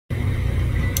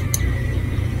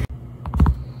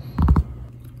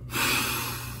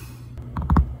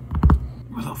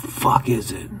fuck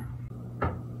is it?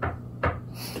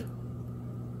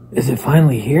 Is it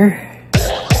finally here?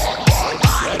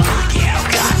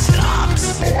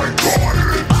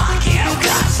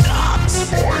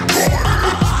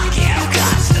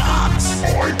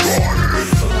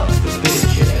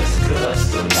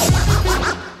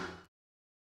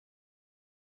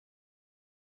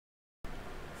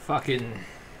 Fucking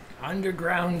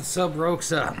Underground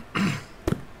Subroxxa.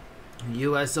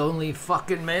 US only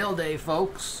fucking mail day,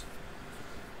 folks.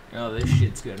 Oh, this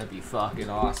shit's gonna be fucking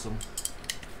awesome.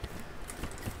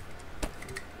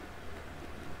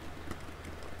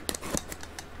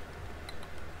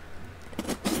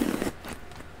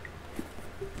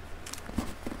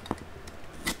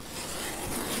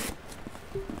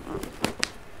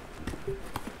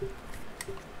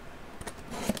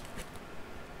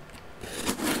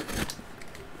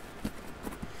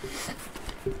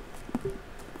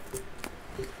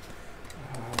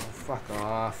 Fuck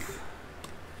off.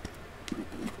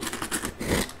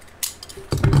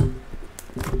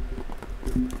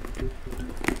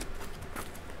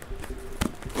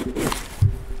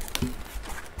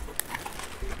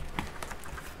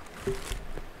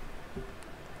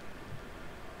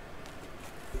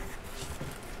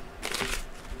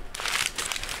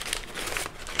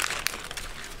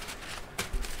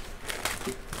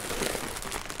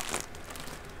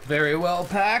 Very well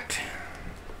packed.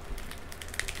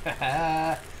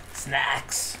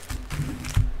 Snacks.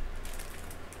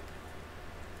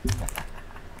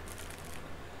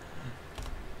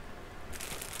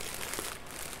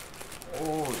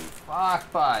 Holy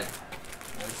fuck, bud.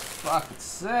 That's fucking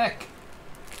sick.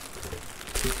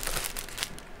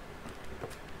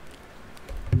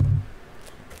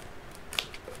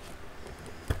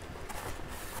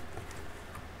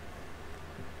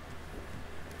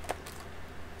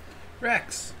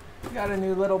 Rex, you got a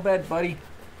new little bed, buddy.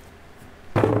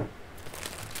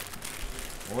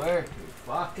 Where to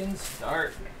fucking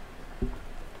start?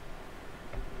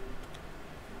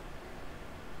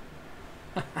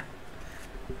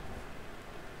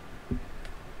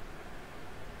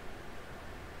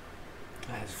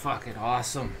 That's fucking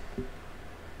awesome.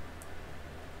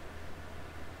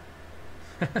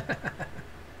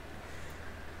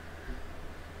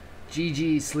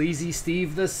 GG, Sleazy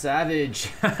Steve the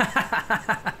Savage.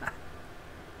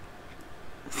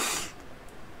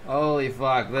 Holy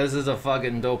fuck, this is a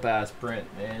fucking dope ass print,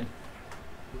 man.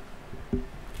 What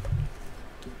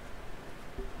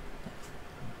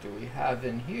do we have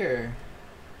in here?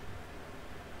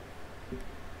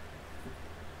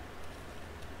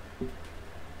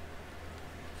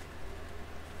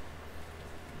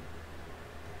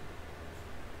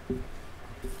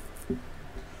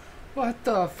 What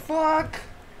the fuck?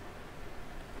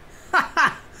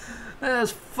 That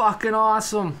is fucking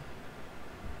awesome.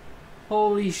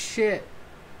 Holy shit.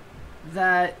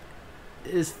 That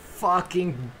is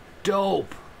fucking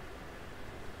dope.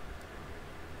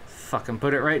 Fucking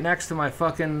put it right next to my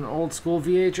fucking old school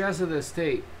VHS of this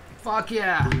tape. Fuck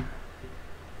yeah.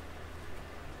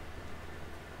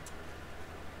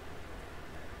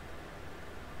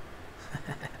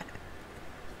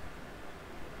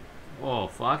 Oh,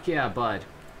 fuck yeah, bud.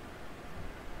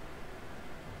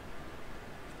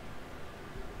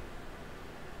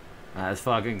 That's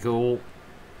fucking cool.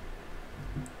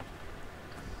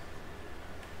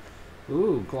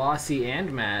 Ooh, glossy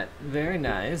and matte. Very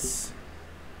nice.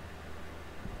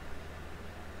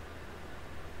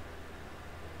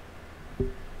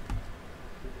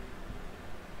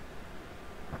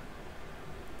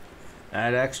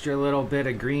 That extra little bit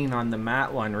of green on the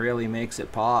matte one really makes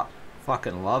it pop.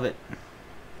 Fucking love it.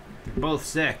 They're both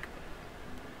sick.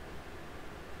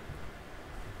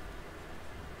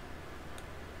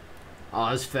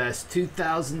 Ozfest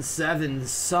 2007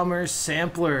 Summer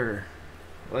Sampler.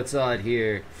 What's on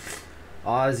here?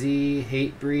 Aussie,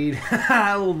 Hatebreed,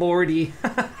 Lordy.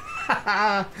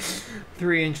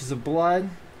 3 inches of blood.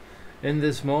 In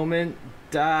this moment,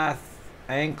 Dath,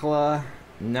 Ankla,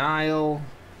 Nile,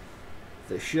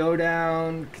 The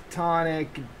Showdown,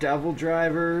 Catonic, Devil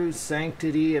Driver,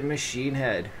 Sanctity, and Machine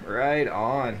Head. Right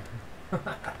on.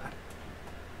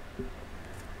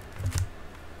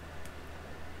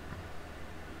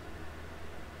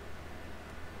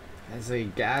 There's a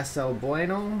Gas El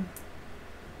Bueno.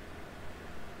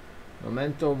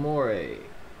 Memento Mori.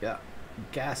 Yeah.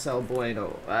 Gas El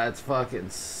Bueno. That's fucking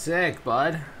sick,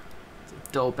 bud. It's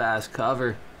a dope ass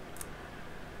cover.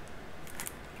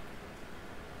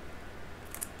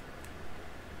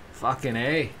 Fucking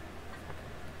A.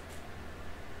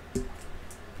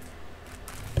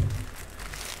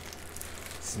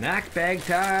 Snack bag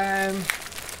time.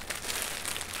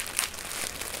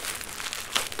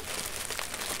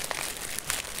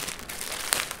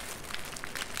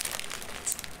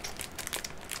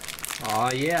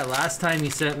 Yeah, last time he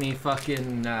sent me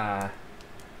fucking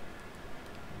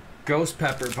ghost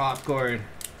pepper popcorn.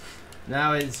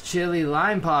 Now it's chili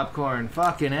lime popcorn.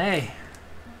 Fucking A.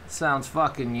 Sounds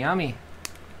fucking yummy.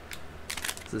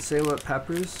 Does it say what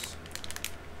peppers?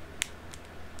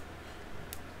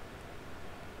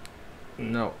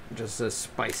 No, just says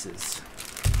spices.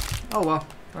 Oh well,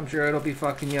 I'm sure it'll be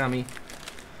fucking yummy.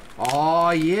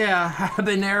 Oh yeah,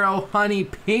 habanero honey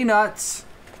peanuts.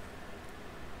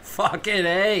 Fucking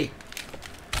A.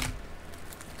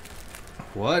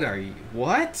 What are you?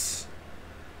 What?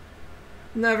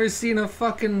 Never seen a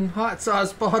fucking hot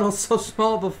sauce bottle so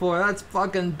small before. That's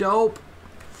fucking dope.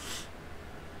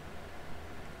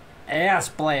 Ass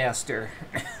blaster.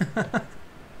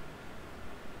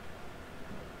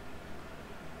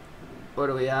 What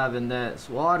do we have in this?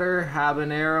 Water,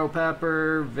 habanero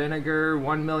pepper, vinegar,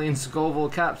 1 million Scoville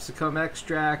capsicum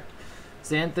extract,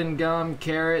 xanthan gum,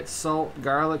 carrots, salt,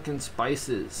 garlic, and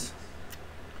spices.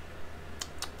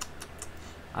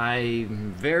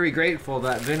 I'm very grateful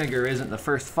that vinegar isn't the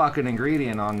first fucking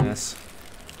ingredient on this.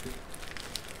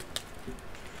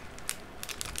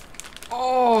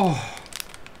 Oh!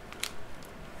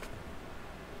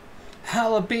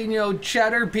 Jalapeno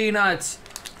cheddar peanuts!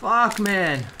 Fuck,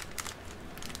 man!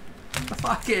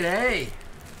 Fucking A!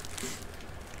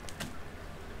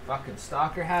 Fucking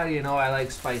stalker, how do you know I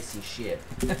like spicy shit?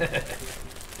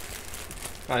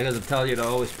 Probably because I'm telling you to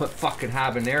always put fucking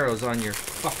habaneros on your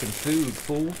fucking food,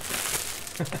 fool.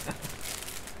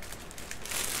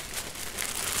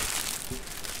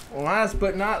 Last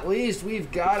but not least,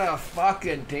 we've got a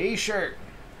fucking t-shirt.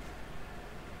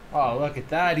 Oh, look at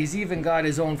that. He's even got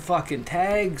his own fucking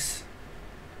tags.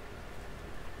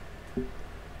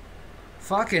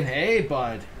 Fucking A,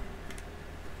 bud.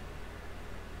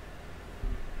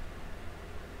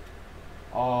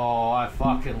 Oh, I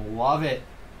fucking love it.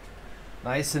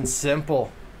 Nice and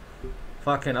simple.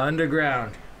 Fucking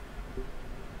underground.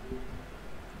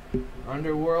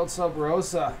 Underworld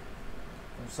Subroxxa.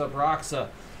 Subroxxa.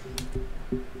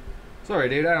 Sorry,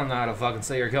 dude. I don't know how to fucking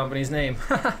say your company's name.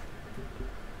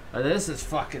 This is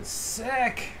fucking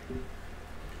sick.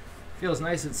 Feels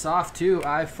nice and soft, too.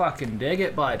 I fucking dig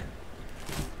it, bud.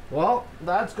 Well,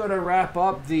 that's going to wrap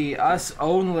up the UxSx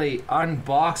Only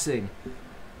unboxing.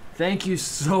 Thank you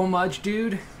so much,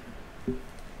 dude.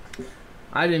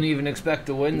 I didn't even expect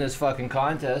to win this fucking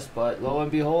contest, but lo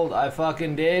and behold, I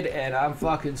fucking did, and I'm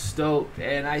fucking stoked.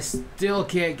 And I still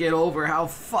can't get over how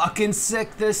fucking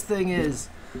sick this thing is.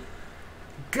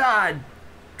 God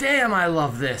damn, I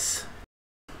love this.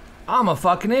 I'm a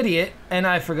fucking idiot, and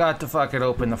I forgot to fucking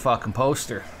open the fucking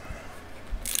poster.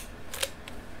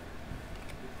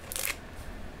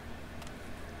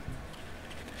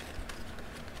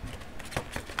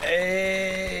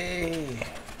 Hey,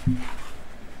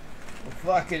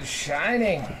 fucking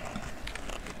shining.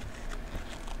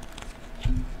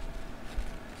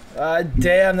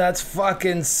 Damn, that's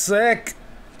fucking sick.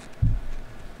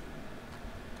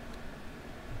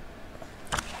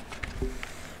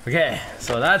 Okay,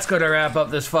 so that's gonna wrap up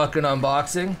this fucking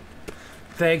unboxing.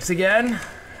 Thanks again.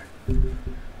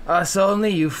 UxSx Only,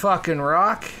 you fucking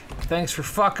rock. Thanks for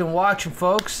fucking watching,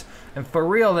 folks. And for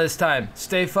real this time,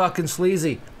 stay fucking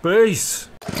sleazy. Peace.